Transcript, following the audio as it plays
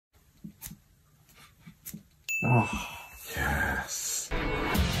Oh. Yes.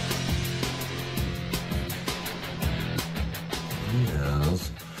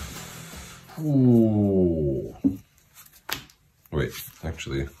 Yes. Ooh. Wait,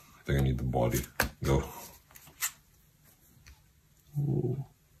 actually, I think I need the body. Go. Ooh.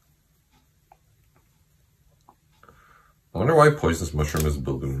 I wonder why poisonous mushroom is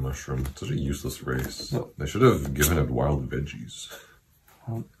building mushroom. It's such a useless race. Oh. They should have given it wild veggies.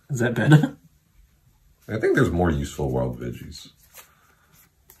 Is that better? I think there's more useful wild veggies.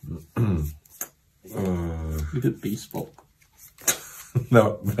 Look at beast bulk.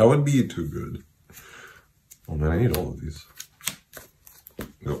 No, that would be too good. Oh man, I need all of these.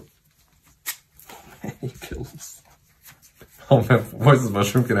 Go. He kills. Oh man, poisonous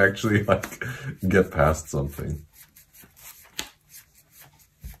mushroom can actually like get past something.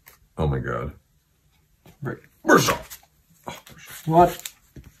 Oh my god. Right. Burst shot! Oh, burst shot. What?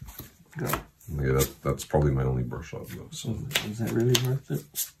 Go. Yeah, that's probably my only burst shot though. So. Is that really worth it?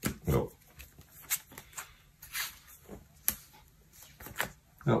 No.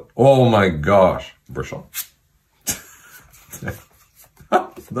 No. Oh my gosh. Burst shot.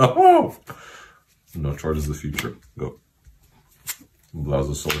 No! No charges the future. Go. Allows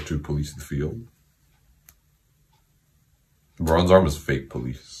the solar to police the field. Bronze Arm is fake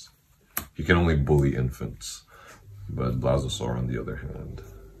police. He can only bully infants. But Blazosaur, on the other hand,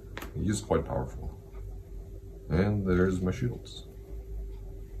 he is quite powerful. And there's my shields.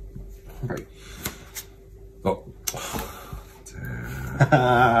 Right. Oh.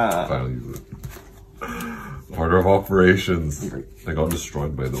 Damn. Finally use it. Order of Operations. Right. I got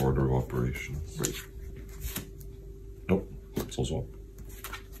destroyed by the Order of Operations. Right. Nope. Soul Swap.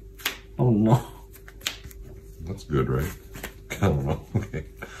 Oh no. That's good, right? I don't know. Okay.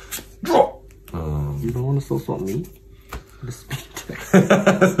 Draw! You don't want to soul swap me? The speed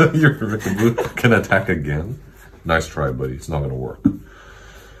attack. Your blue can attack again. Nice try, buddy. It's not gonna work.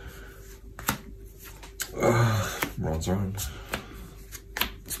 Bronze Arm.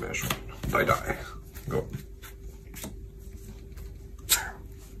 Smash one. Die. Go.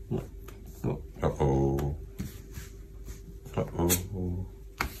 No. No. Uh-oh. Uh-oh.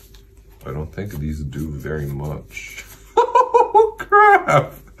 I don't think these do very much. Oh,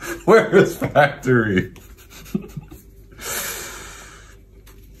 crap! Where is Factory?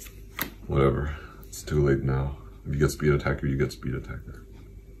 Whatever. It's too late now. If you get speed attacker, you get speed attacker.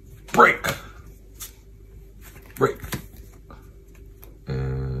 Break! Break!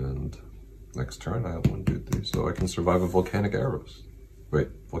 And next turn I have 1, 2, 3, so I can survive a volcanic arrows. Wait,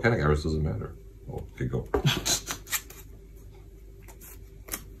 volcanic arrows doesn't matter. Oh, okay, go.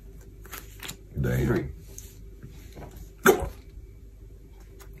 Dang. 3. Go on.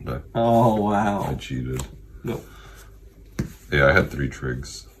 Die. Oh wow. I cheated. No. Yeah, I had 3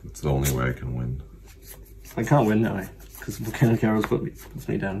 trigs. It's the only way I can win. I can't win now, because volcanic arrows puts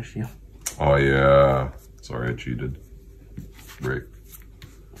me down to shield. Oh yeah. Sorry, I cheated. Break.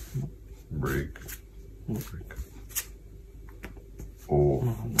 Break. Break. Oh.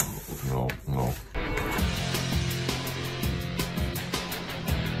 No, no.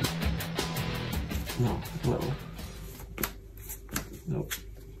 No, well. Nope.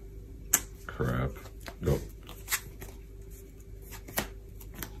 Crap. Go.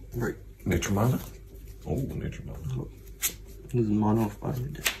 Right. Nature Mana? Oh, Nature Mana. This is mono fire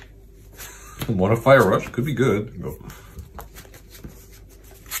deck. Mono Fire Rush? Could be good. Go.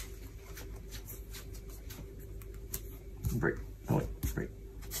 Break. Oh wait, break.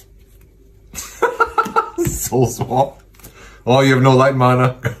 Soul Swap. Oh, you have no light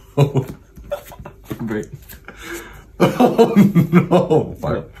mana. Break. Oh no.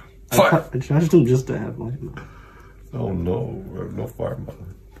 Fire. Fire. I charged him just to have light mana. Oh no. I have no fire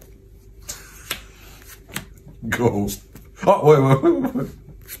mana. Go. Oh, wait.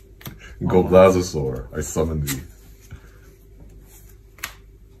 Go Blazosaur. I summoned thee.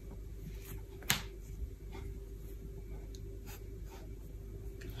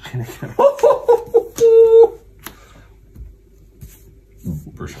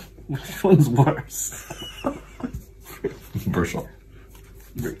 Burst shot. Which one's worse? Burst shot.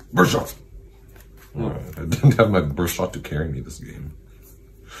 Break. Burst shot. No. Alright, I didn't have my burst shot to carry me this game.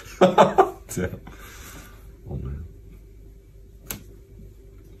 Damn. Oh man.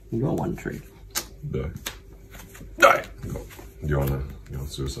 You got 1 trade. Die. Die! Go. You wanna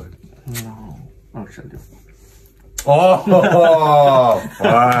suicide? No. Oh, should I do? Oh,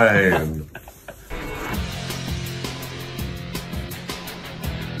 fine.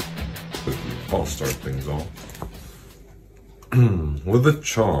 I'll start things off. With a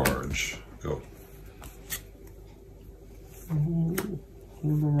charge. Go. Oh, the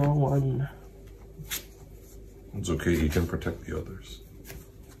wrong one. It's okay, he can protect the others.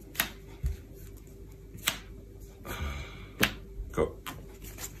 Go.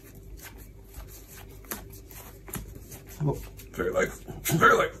 Oh. Very life.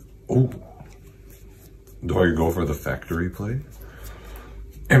 Very life. Oh. Do I go for the factory play?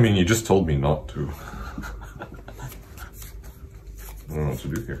 I mean, you just told me not to. I don't know what to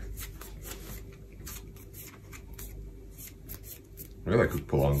do here. I feel like it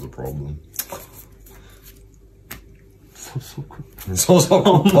prolongs the problem. So quick.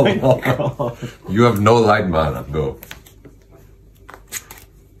 Oh my god. You have no light mana. Go.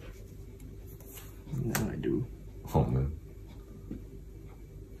 Now I do. Oh man.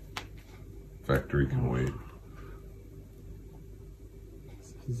 Factory can wait.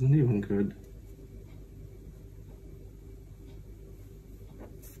 This isn't even good.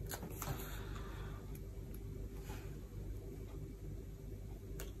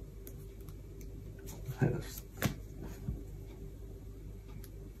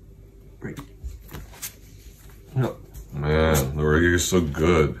 Break. No. Man, the Reggae is so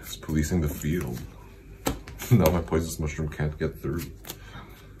good. It's policing the field. Now my poisonous mushroom can't get through.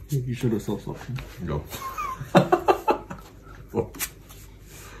 You should have sold something. Go.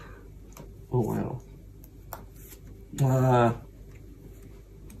 Oh wow.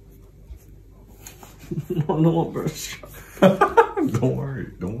 No burst. Don't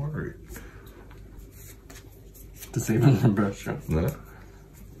worry, don't worry. The same as the burst shot. Nah.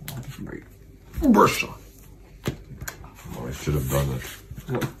 I'll just break. Burst shot. Oh, I should have done it.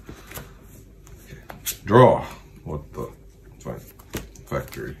 No. Okay. Draw. What the? Fine.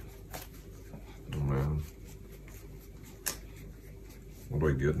 Factory. Oh man. What do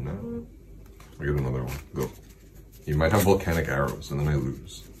I get now? I get another one. Go. You might have volcanic arrows, and then I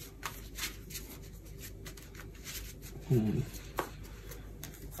lose.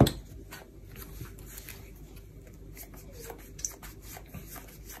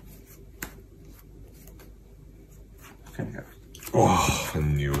 Volcanic arrows. Oh, I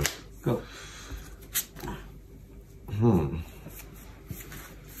knew it. Go.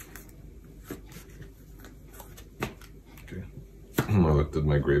 Okay. I looked at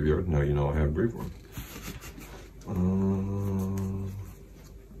my graveyard. Now you know I have Grave Worm.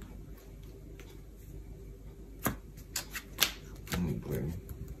 Blame.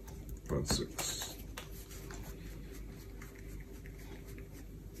 About 6.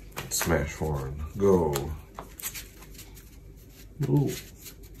 Smash Horn. Go. Ooh.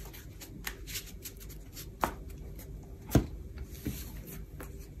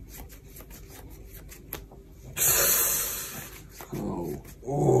 Go.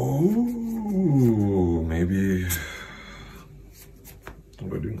 Oh, maybe. What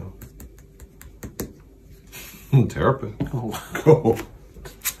do I do now? Terrapin. Oh. Go.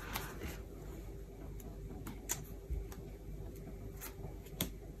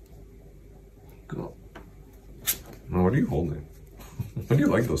 Go. Now, what are you holding? Why do you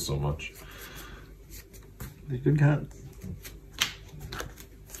like those so much? They're good cards.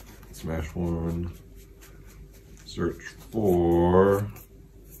 Smash one. Search for.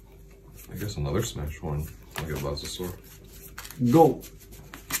 I guess another smash one. I'll get Blastosaur. Go.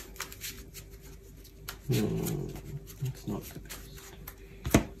 It's not the best.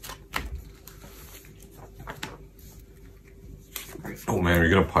 Oh man, are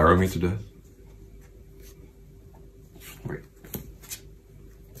you gonna pyro me to death? Wait.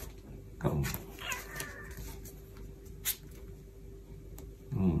 Come.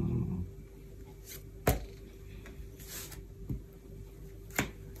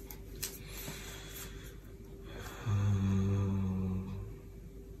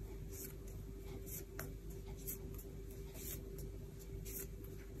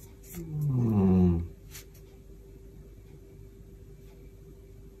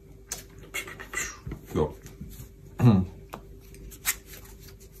 Go.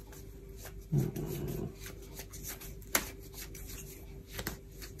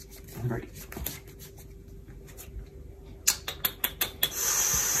 Right.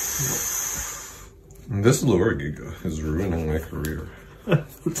 This Lure Giga is ruining my career.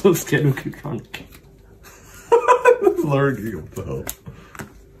 I'm so scared of Kutronic. This Lure Giga, what the hell?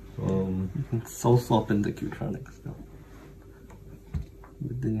 You can soul swap into Kutronic still.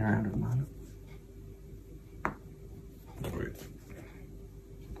 But then you're out of mana. Wait.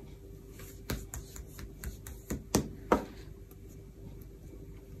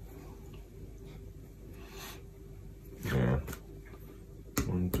 Yeah.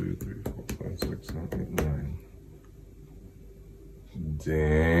 1, 2, 3, 4, 5, 6, 7, 8, 9.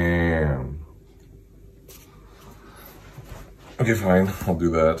 Damn. Okay, fine. I'll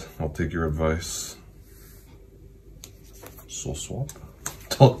do that. I'll take your advice. Soul Swap.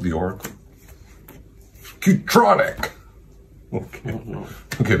 Talk the Oracle. Qtronic! Okay. Oh, no.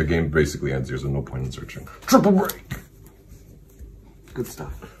 Okay, the game basically ends here, so no point in searching. Triple break! Good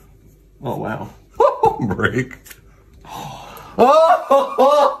stuff. Oh, wow. Break. Oh,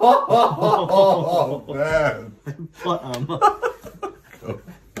 man. But,